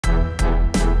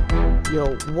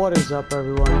Yo, what is up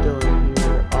everyone, Dylan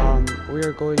here. We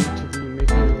are going to be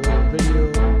making a little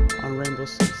video on Rainbow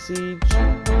Six Siege,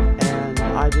 and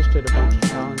I just did a bunch of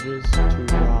challenges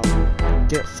to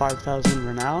get 5,000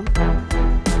 renown,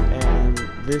 and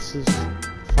this is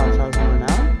 5,000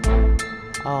 renown,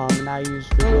 and I use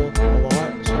Vigil a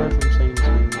lot. Sorry if I'm saying his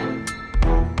name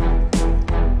wrong.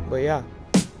 But yeah,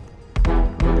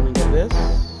 we're gonna get this,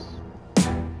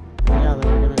 and yeah,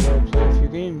 then we're gonna go play a few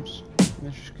games.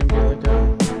 This is gonna be like a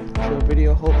short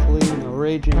video, hopefully, no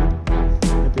raging,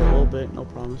 maybe a little bit, no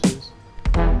promises.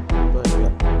 But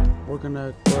yeah, we're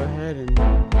gonna go ahead and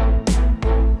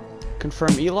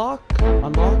confirm E-lock,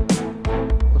 unlock.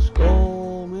 Let's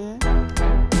go, man.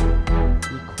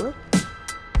 Equip.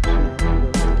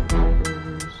 Defenders.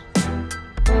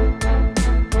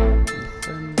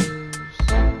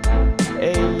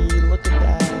 Hey, look at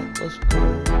that. Let's go.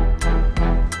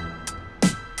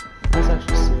 That's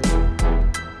actually sick.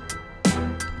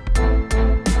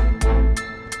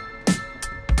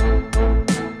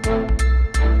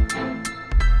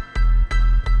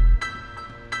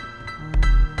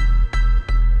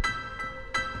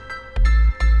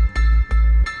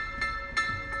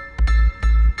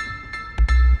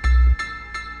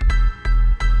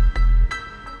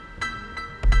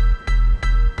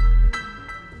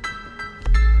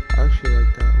 I actually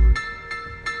like that one.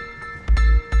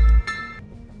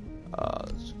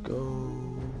 Let's go.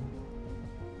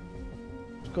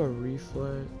 Let's go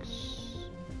reflex.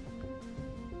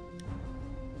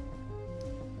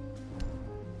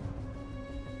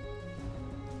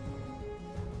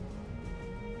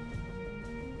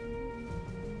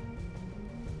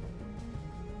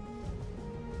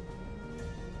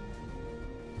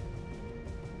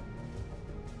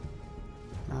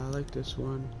 I like this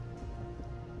one.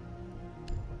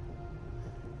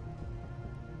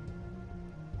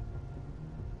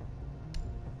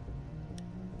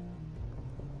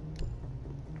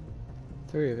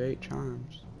 Three of 8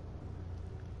 charms.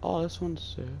 Oh, this one's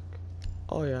sick.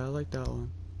 Oh yeah, I like that one.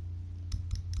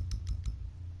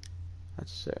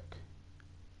 That's sick.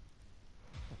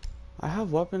 I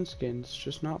have weapon skins,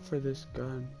 just not for this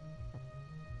gun.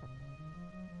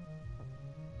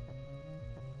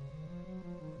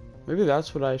 Maybe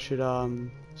that's what I should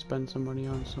spend some money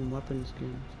on, some weapon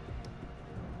skins.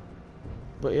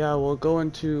 But yeah, we'll go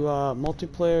into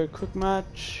multiplayer quick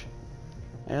match,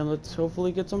 and let's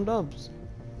hopefully get some dubs.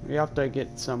 We have to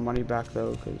get some money back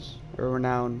though, because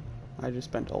renown, I just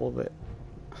spent all of it.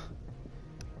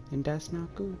 And that's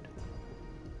not good.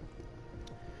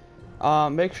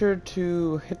 Make sure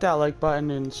to hit that like button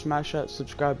and smash that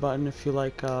subscribe button if you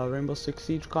like Rainbow Six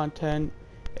Siege content,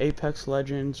 Apex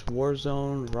Legends,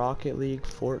 Warzone, Rocket League,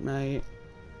 Fortnite,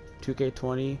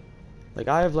 2K20. Like,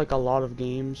 I have like a lot of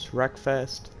games,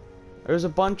 Wreckfest. There's a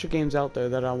bunch of games out there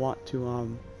that I want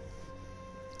to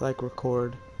like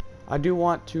record. I do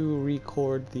want to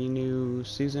record the new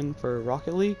season for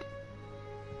Rocket League,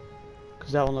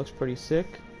 because that one looks pretty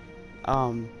sick.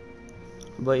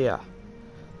 But yeah,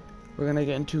 we're gonna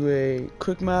get into a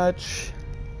quick match.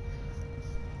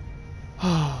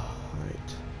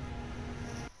 Alright.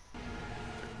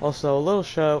 Also, a little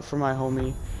shout out for my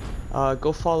homie.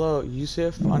 Go follow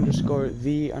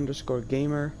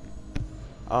Yusuf_the_gamer.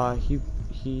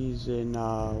 He's in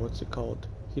what's it called?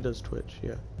 He does Twitch,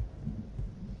 yeah.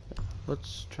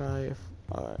 Let's try if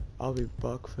I'll be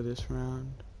Buck for this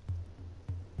round.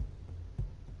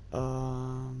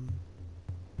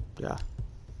 Yeah.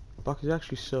 Buck is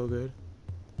actually so good.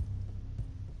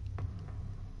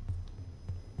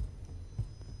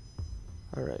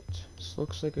 Alright. This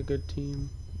looks like a good team.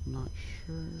 Not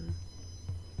sure.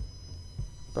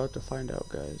 About to find out,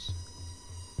 guys.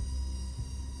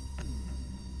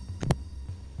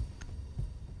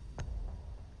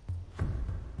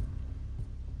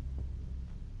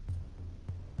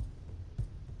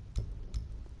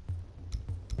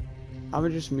 I'm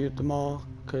gonna just mute them all,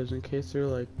 because in case they're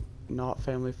like not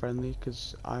family friendly,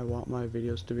 because I want my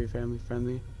videos to be family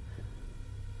friendly.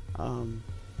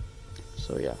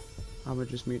 So yeah, I'm gonna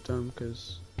just mute them,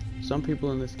 because some people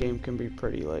in this game can be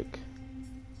pretty like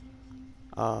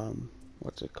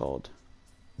what's it called,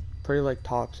 pretty like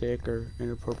toxic or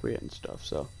inappropriate and stuff,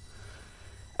 so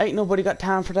ain't nobody got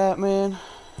time for that, man.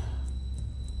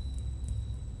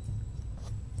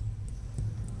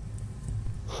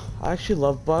 I actually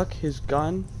love Buck, his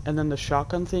gun, and then the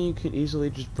shotgun thing you can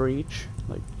easily just breach,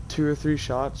 like 2 or 3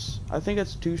 shots. I think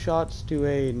it's 2 shots to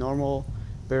a normal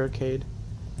barricade,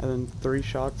 and then 3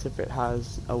 shots if it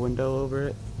has a window over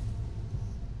it.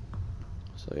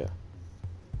 So yeah.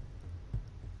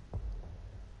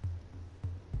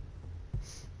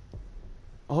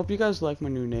 I hope you guys like my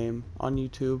new name on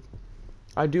YouTube.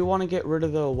 I do want to get rid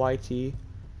of the YT,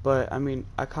 but I mean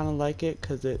I kind of like it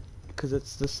because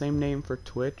it's the same name for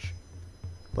Twitch,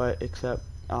 but except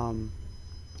I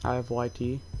have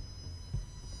YT,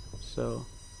 so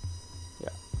yeah.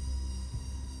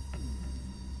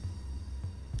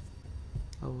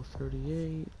 Level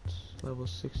 38, level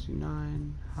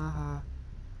 69, haha,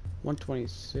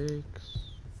 126.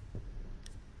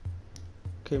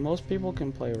 Okay, most people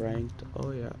can play ranked.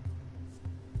 Oh yeah.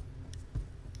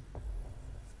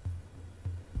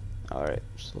 Alright,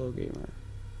 slow gamer.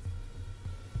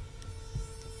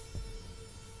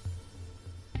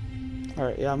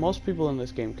 Alright, yeah, most people in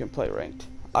this game can play ranked.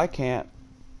 I can't.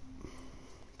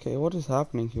 Okay, what is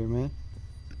happening here, man?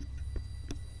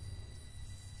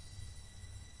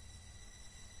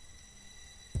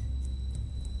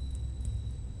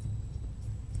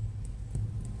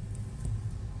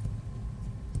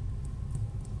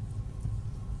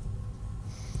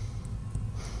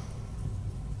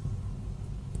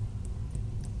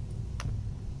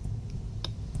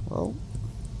 Well,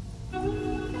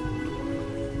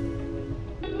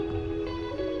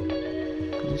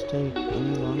 could this take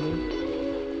any longer?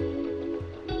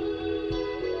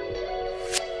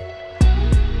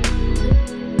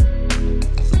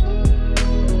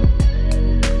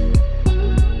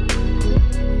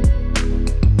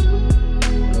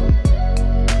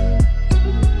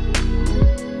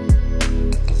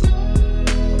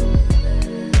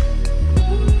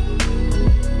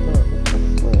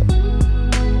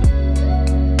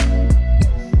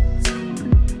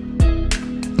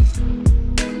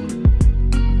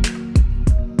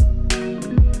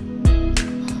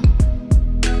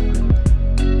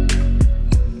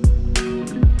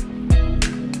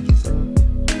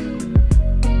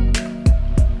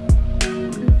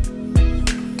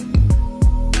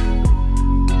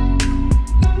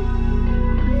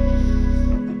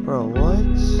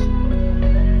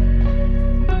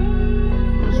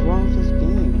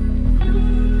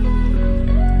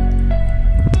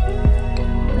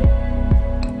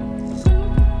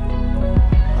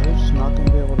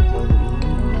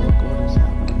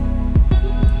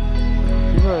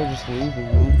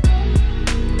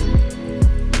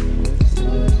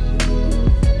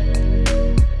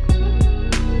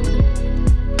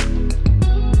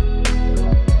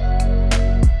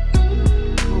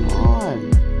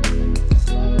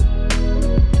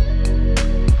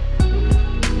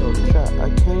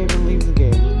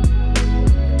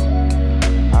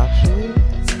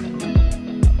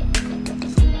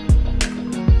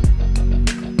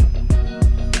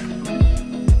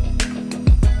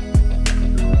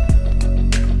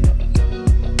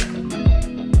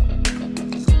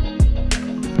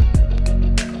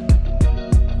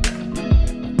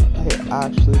 I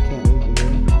actually can't leave the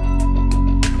game.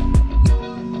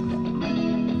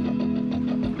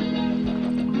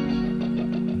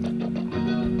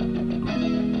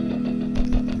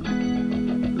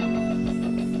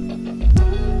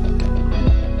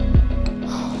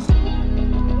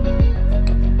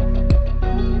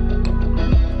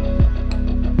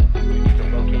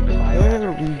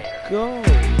 There we go.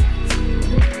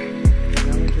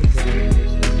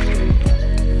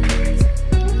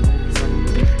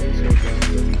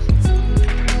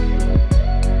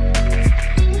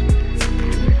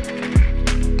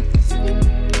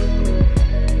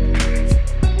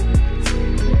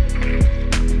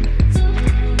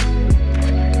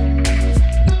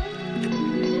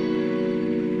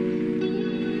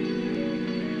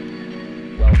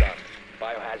 Well done.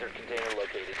 Biohazard container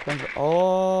located.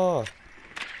 Oh,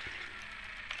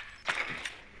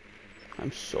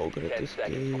 I'm so good at 10 this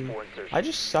seconds game. before insertion. I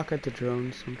just suck at the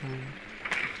drones sometimes.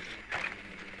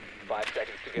 5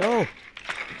 seconds to go. No,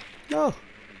 no.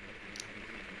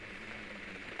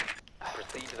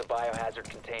 Proceed to the biohazard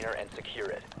container and secure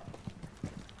it.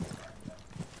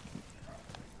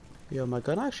 Yo, my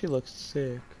gun actually looks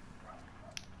sick.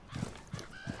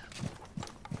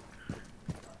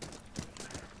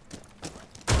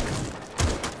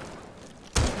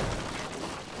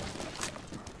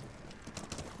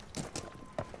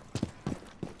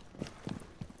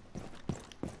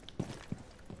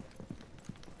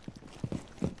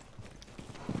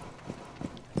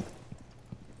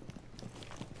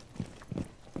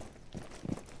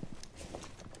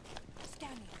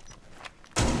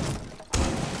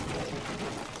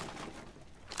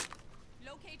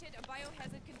 Located a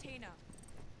biohazard container.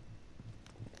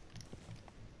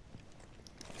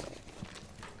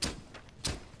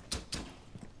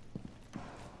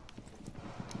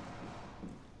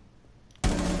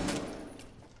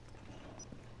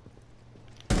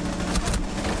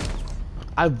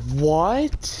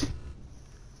 What?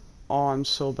 Oh, I'm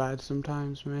so bad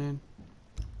sometimes, man.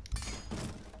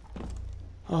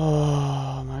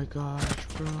 Oh my gosh,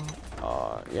 bro.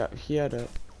 Oh, yeah, he had a...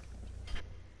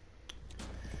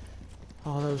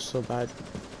 Oh, that was so bad.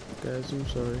 Guys, I'm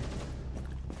sorry.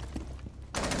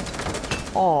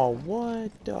 Oh,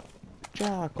 what the...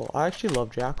 Jackal. I actually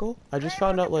love Jackal. I just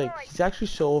found out, like, he's actually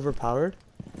so overpowered.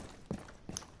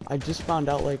 I just found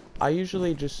out, like, I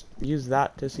usually just use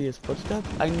that to see his footsteps.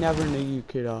 I never knew you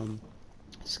could,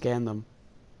 scan them.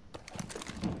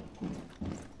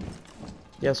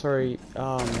 Yeah, sorry,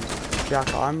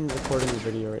 Jackal, I'm recording a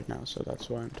video right now, so that's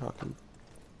why I'm talking.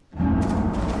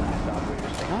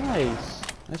 Nice!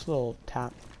 Nice little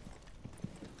tap.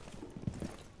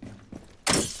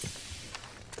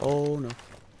 Oh, no.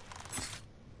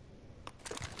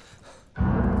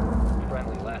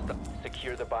 Friendly, last up.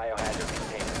 Secure the biohazard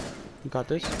container. You got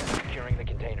this? Securing the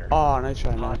container. Oh, nice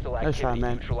try, man. Hostile Nice try, activity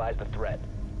man. neutralize the threat.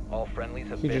 All friendlies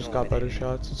have He been just got better eliminated.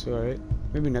 shots, it's alright.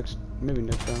 Maybe next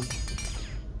round.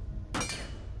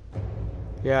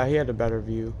 Yeah, he had a better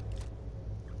view.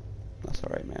 That's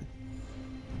alright, man.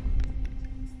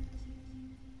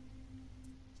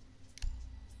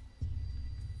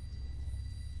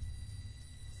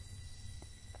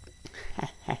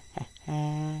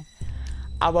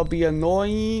 I'ma be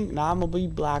annoying, now I'ma be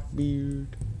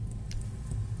Blackbeard.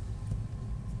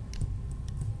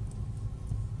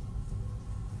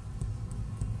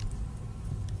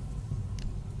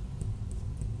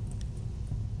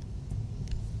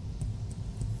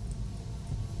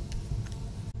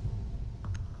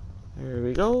 There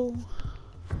we go.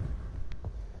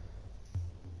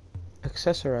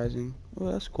 Accessorizing.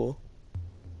 Oh, that's cool.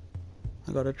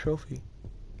 I got a trophy.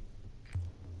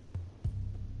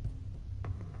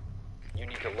 You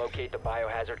need to locate the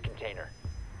biohazard container.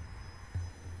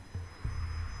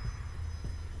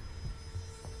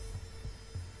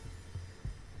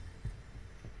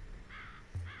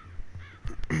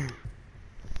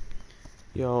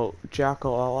 Yo,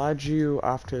 Jackal, I'll add you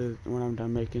after when I'm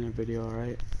done making a video,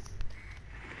 alright?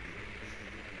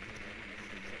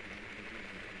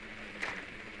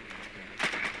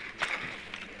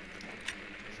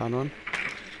 Found one.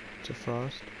 It's a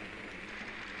frost.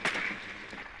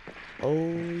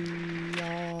 Oh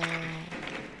yeah.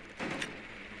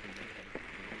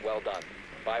 Well done.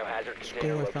 Biohazard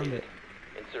container I found located.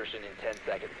 it. Insertion in 10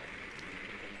 seconds.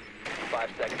 5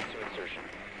 seconds to insertion.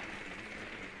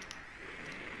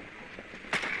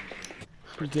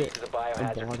 Get To the a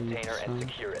biohazard body, container and son.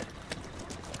 secure it.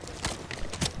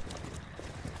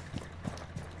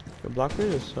 The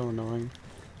Blackbeard is so annoying.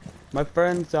 My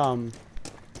friends,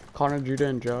 Connor, Judah,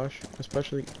 and Josh,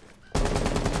 especially.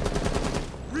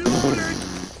 Reloading!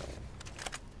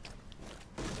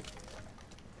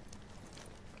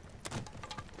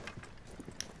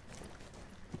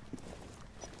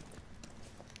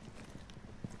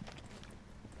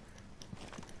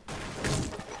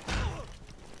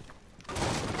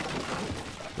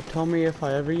 They tell me if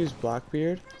I ever use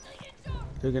Blackbeard,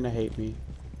 they're gonna hate me.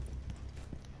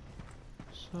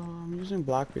 So I'm using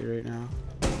Blackbeard right now.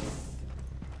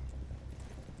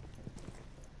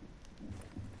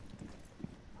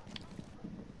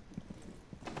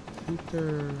 I think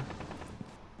they're...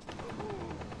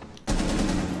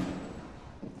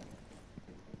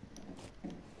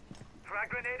 Frag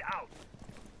grenade out.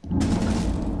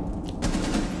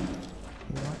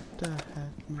 What the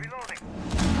heck, man? Reloading.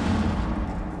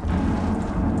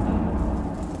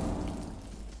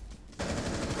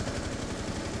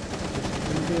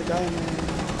 There's gonna be a guy in there.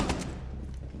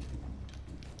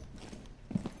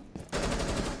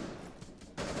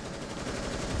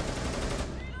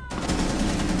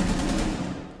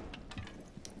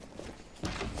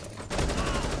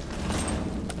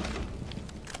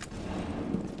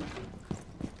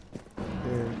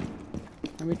 Here,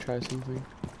 let me try something.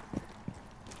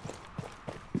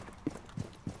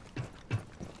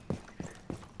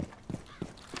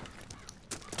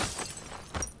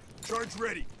 Charge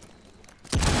ready.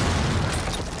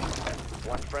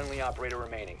 One friendly operator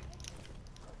remaining.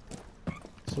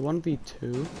 It's a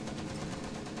 1v2.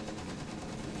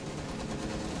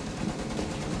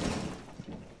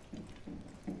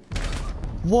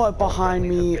 What behind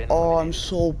me? Oh, I'm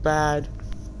so bad.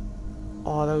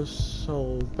 Oh, that was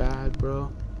so bad,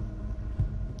 bro.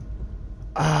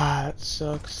 Ah, that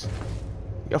sucks.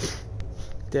 Yo,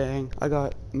 dang, I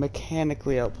got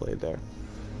mechanically outplayed there.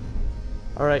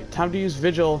 Alright, time to use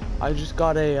Vigil. I just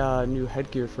got a new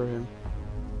headgear for him.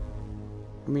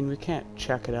 I mean, we can't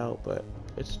check it out, but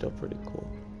it's still pretty cool.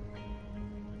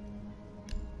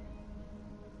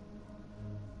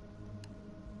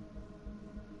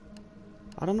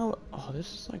 I don't know. Oh,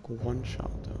 this is like one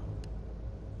shot though.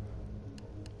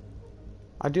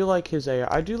 I do like his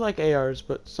AR. I do like ARs,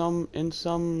 but in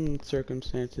some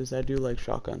circumstances, I do like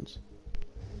shotguns.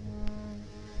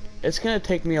 It's gonna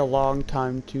take me a long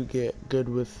time to get good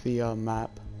with the map.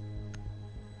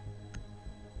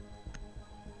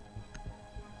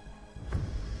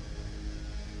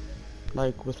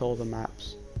 Like with all the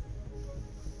maps.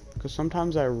 Because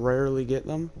sometimes I rarely get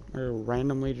them, or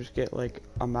randomly just get like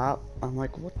a map. I'm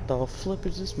like, what the flip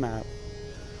is this map?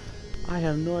 I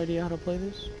have no idea how to play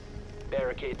this.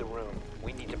 Barricade the room.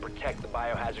 We need to protect the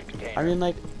biohazard container. I mean,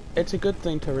 like, it's a good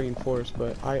thing to reinforce,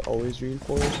 but I always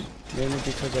reinforce, mainly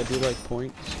because I do like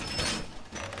points.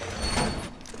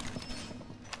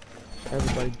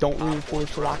 Everybody, don't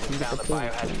reinforce so I can get the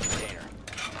point.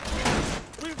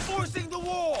 Reinforcing the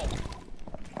wall.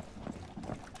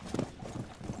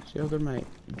 See how good my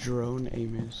drone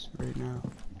aim is right now.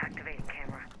 Activating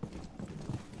camera.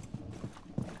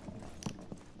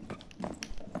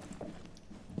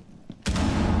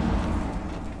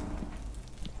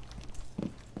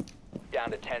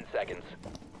 Down to 10 seconds.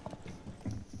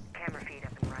 Camera feed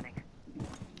up and running.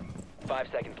 5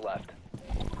 seconds left.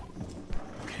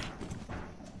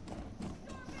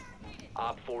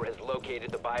 Op 4 has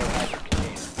located the biohazard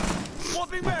container.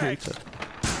 Swapping bags.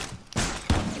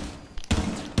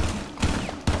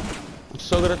 I'm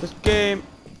so good at this game.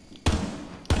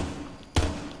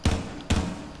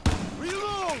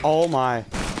 Reload. Oh my.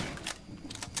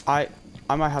 I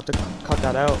might have to cut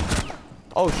that out.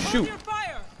 Oh shoot.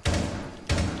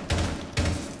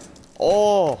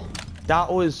 Oh,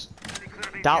 that was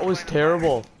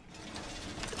terrible.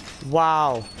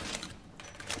 Wow.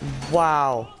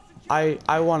 Wow.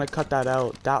 I want to cut that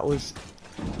out. That was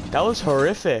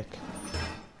horrific.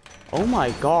 Oh my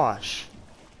gosh.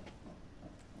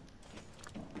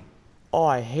 Oh,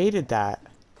 I hated that.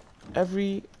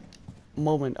 Every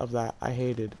moment of that I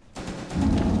hated.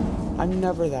 I'm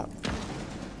never that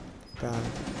bad.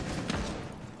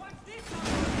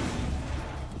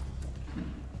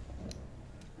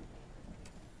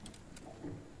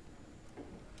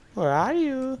 Where are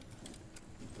you?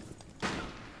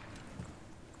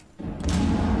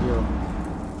 Yo,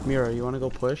 Mira, you wanna go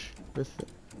push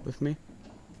with me?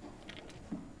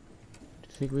 Do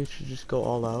you think we should just go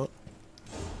all out?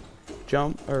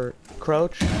 Jump or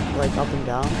crouch, like up and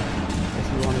down,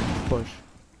 if you want to push.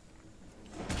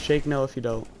 Shake no if you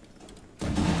don't.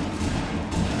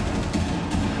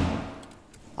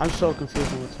 I'm so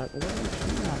confused on what's happening.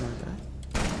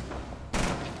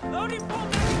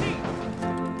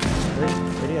 Great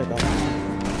video, guys.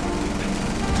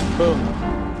 Boom.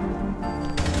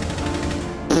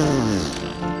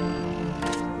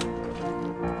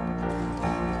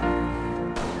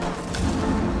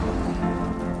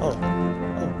 Oh.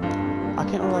 I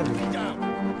can't revive you.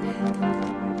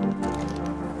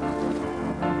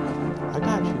 I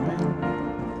got you, man.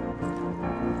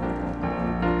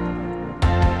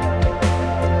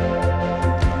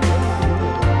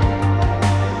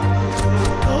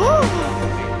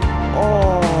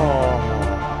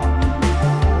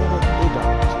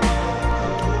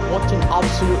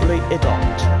 Absolutely idiot.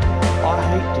 I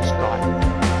hate this guy.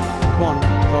 Come on,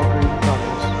 Valkyrie, you got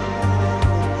this.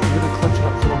 You're gonna clutch it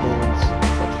up for the boys.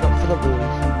 Clutch it up for the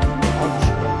boys.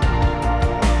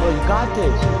 No, you got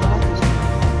this. You got this.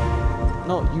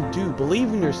 No, you do. Believe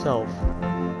in yourself.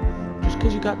 Just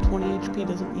because you got 20 HP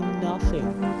doesn't mean nothing.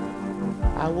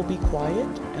 I will be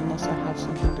quiet unless I have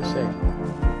something to say.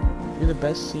 You're the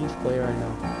best Siege player I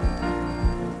know.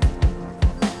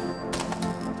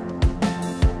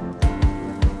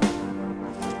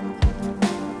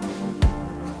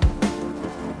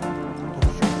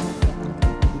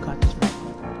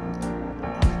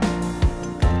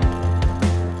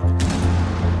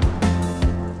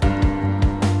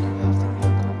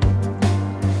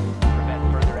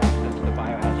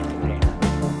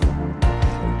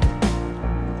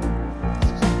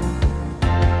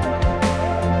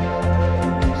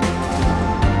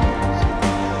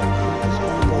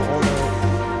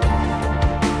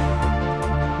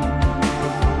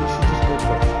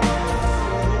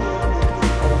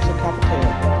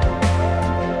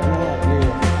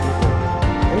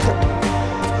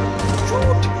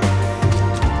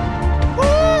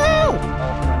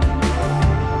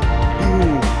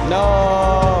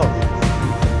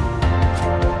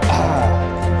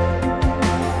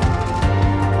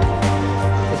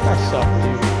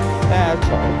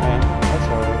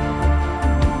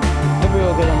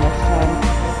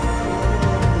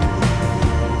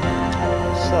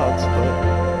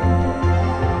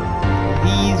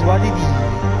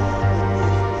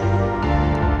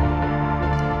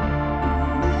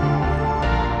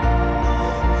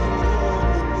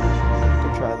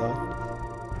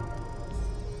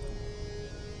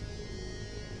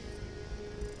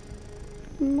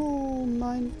 No,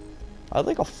 9. I had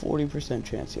like a 40%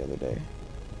 chance the other day.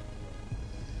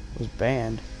 It was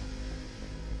banned.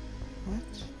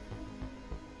 What?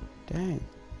 Dang,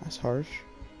 that's harsh.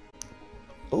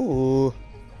 Ooh.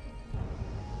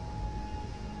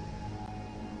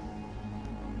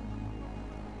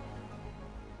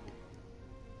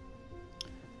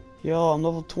 Yo, I'm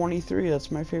level 23.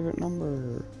 That's my favorite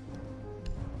number.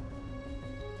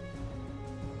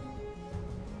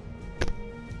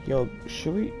 Yo,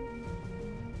 should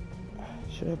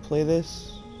I play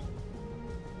this?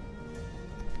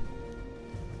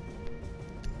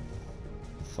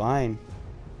 Fine.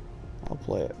 I'll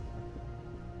play it.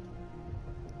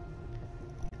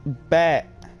 Bet.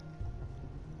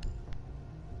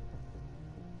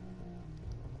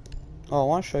 Oh, I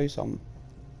want to show you something.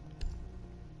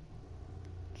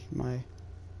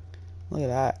 Look at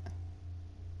that.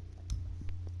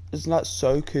 Isn't that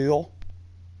so cool?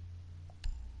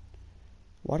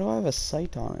 Why do I have a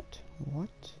sight on it? What?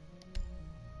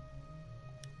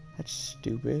 That's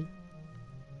stupid.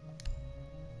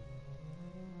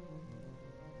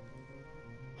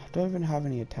 I don't even have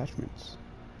any attachments.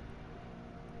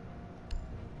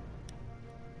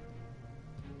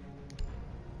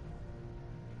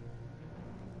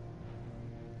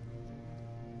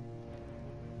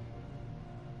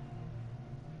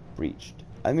 Breached.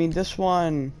 I mean, this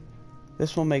one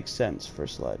makes sense for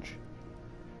Sledge.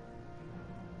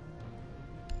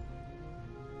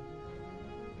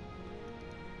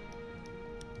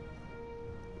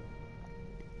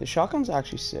 The shotgun's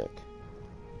actually sick.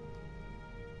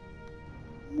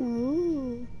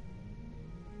 Ooh.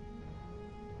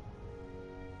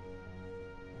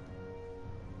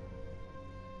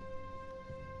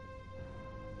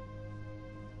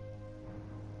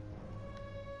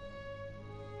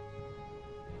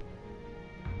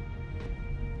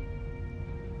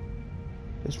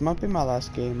 This might be my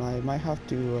last game. I might have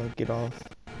to get off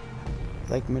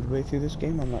like midway through this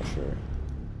game. I'm not sure.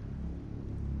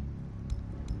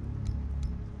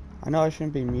 I know I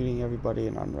shouldn't be meeting everybody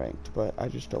in unranked, but I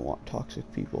just don't want toxic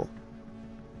people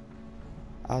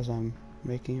as I'm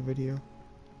making a video.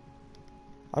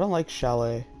 I don't like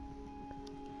chalet.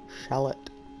 Chalet.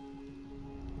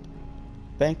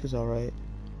 Bank is alright.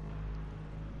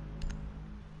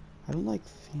 I don't like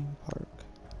theme park.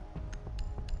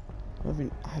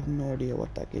 I have no idea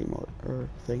what that game or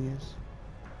thing is.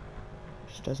 It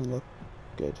just doesn't look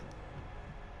good.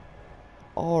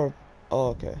 Oh,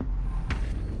 okay.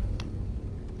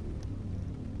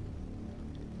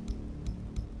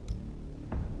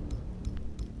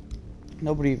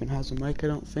 Nobody even has a mic, I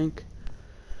don't think.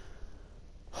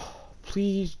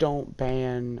 Please don't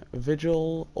ban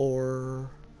Vigil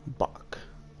or Buck.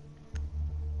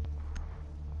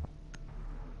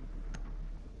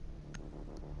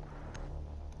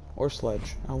 Or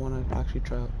Sledge. I want to actually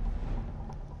try it.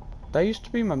 That used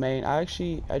to be my main. I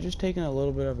just taken a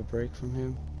little bit of a break from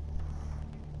him.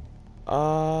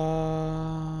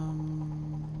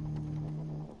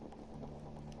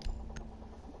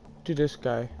 To this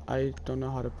guy. I don't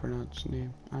know how to pronounce his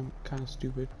name. I'm kind of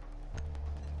stupid.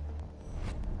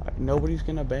 Nobody's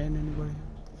gonna ban anybody.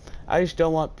 I just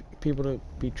don't want people to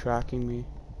be tracking me.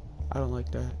 I don't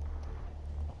like that.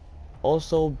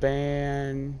 Also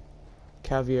ban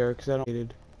Caviar because I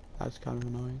don't. That's kind of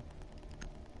annoying.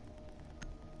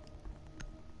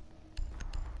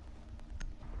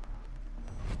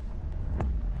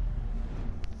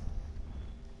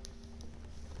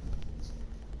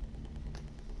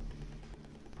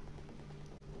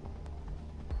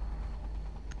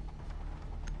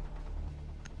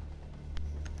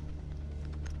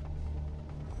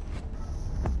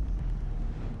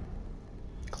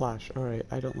 Clash. Alright,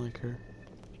 I don't like her.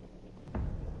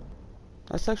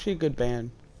 That's actually a good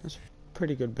ban. That's a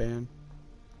pretty good ban.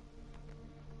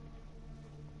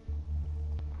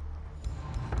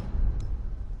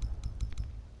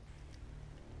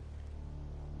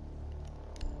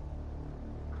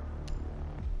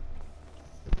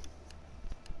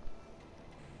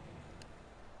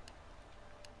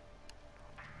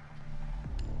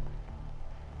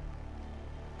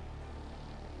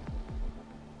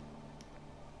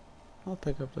 I'll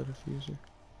pick up the diffuser.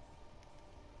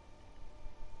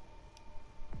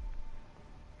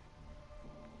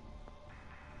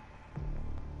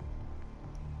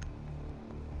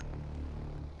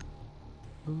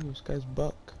 Ooh, this guy's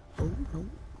Buck. Oh, no.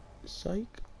 Psych.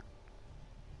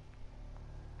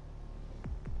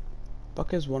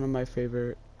 Buck is one of my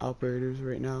favorite operators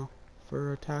right now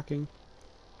for attacking.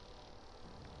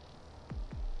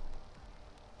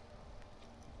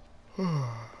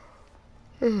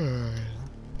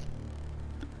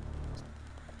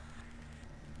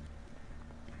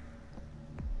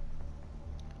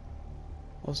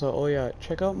 Also, oh yeah,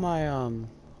 check out my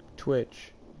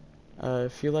Twitch.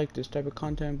 If you like this type of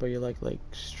content, but you like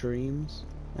streams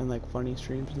and like funny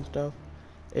streams and stuff,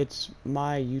 it's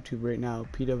my YouTube right now,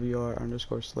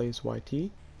 PWR_SlaysYT.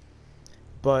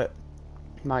 But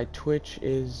my Twitch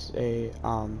is a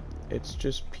it's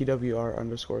just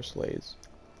PWR_Slays.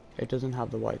 It doesn't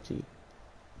have the YT. Need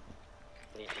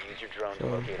to use your drone to So,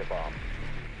 locate a bomb.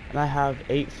 and I have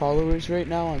 8 followers right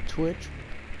now on Twitch,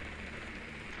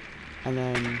 and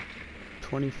then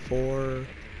 24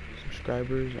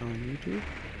 subscribers on YouTube.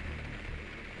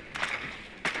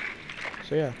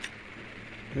 So yeah,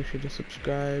 make sure to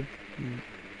subscribe and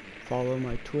follow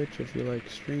my Twitch if you like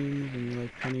streams and you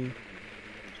like funny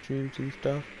streams and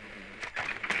stuff.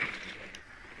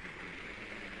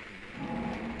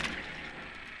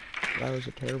 That was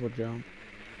a terrible jump.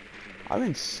 I've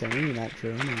been saying that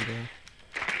droning, bro.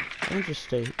 I don't just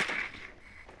stay. 10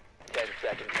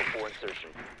 seconds before insertion.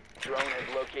 Drone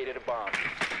has located a bomb.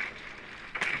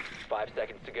 5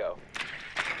 seconds to go.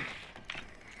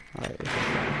 Alright.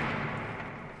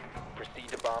 Proceed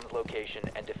to bomb's location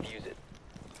and defuse it.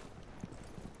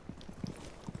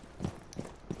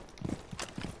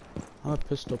 I'm a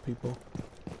pistol, people.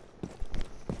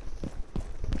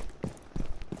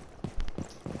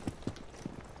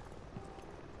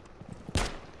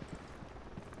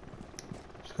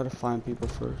 Just gotta find people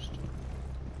first.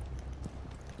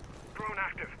 Drone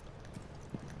active.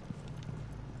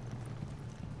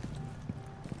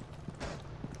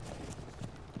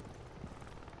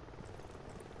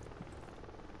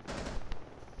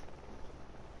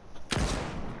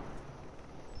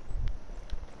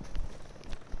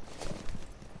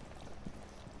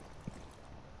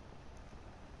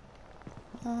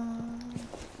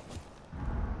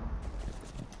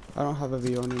 I don't have a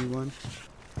V on anyone.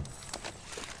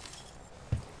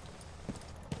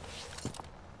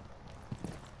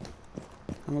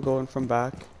 I'm gonna go in from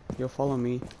back. You'll follow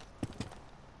me.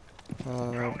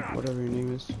 Whatever your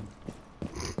name is.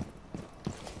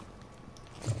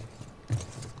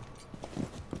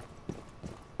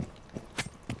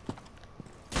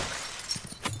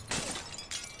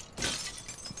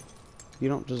 You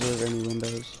don't deserve any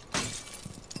windows.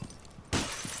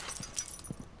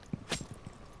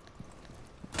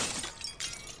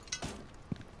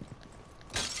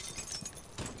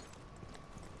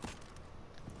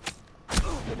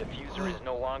 The diffuser is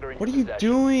no longer in What are your you possession.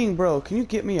 doing, bro? Can you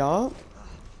get me up?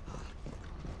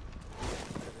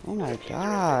 Oh my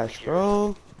gosh,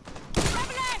 bro.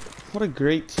 What a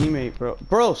great teammate, bro.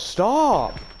 Bro,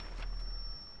 stop!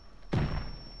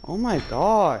 Oh my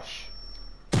gosh.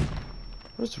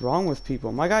 What's wrong with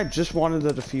people? My guy just wanted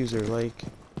the diffuser, like...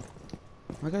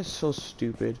 My guy's so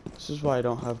stupid. This is why I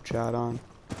don't have chat on.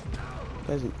 This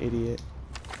guy's an idiot.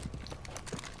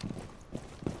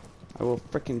 I will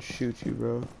frickin' shoot you,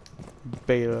 bro.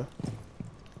 Beta.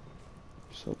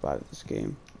 So bad at this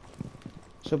game.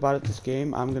 So bad at this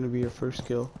game, I'm gonna be your first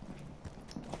kill.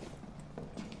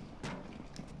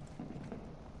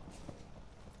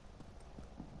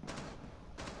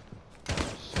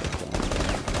 So bad.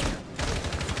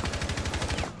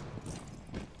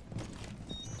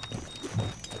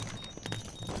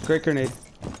 Great grenade.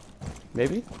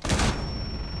 Maybe?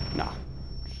 Nah.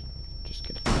 Just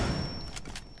kidding.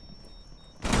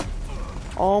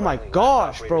 Oh my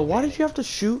gosh, bro. Why did you have to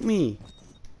shoot me?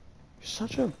 You're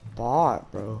such a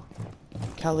bot, bro.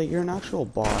 Kelly, you're an actual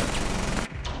bot.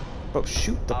 Bro,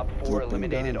 shoot the Op 4 flipping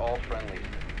eliminated gun. all friendlies.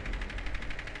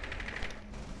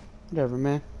 Whatever,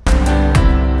 man.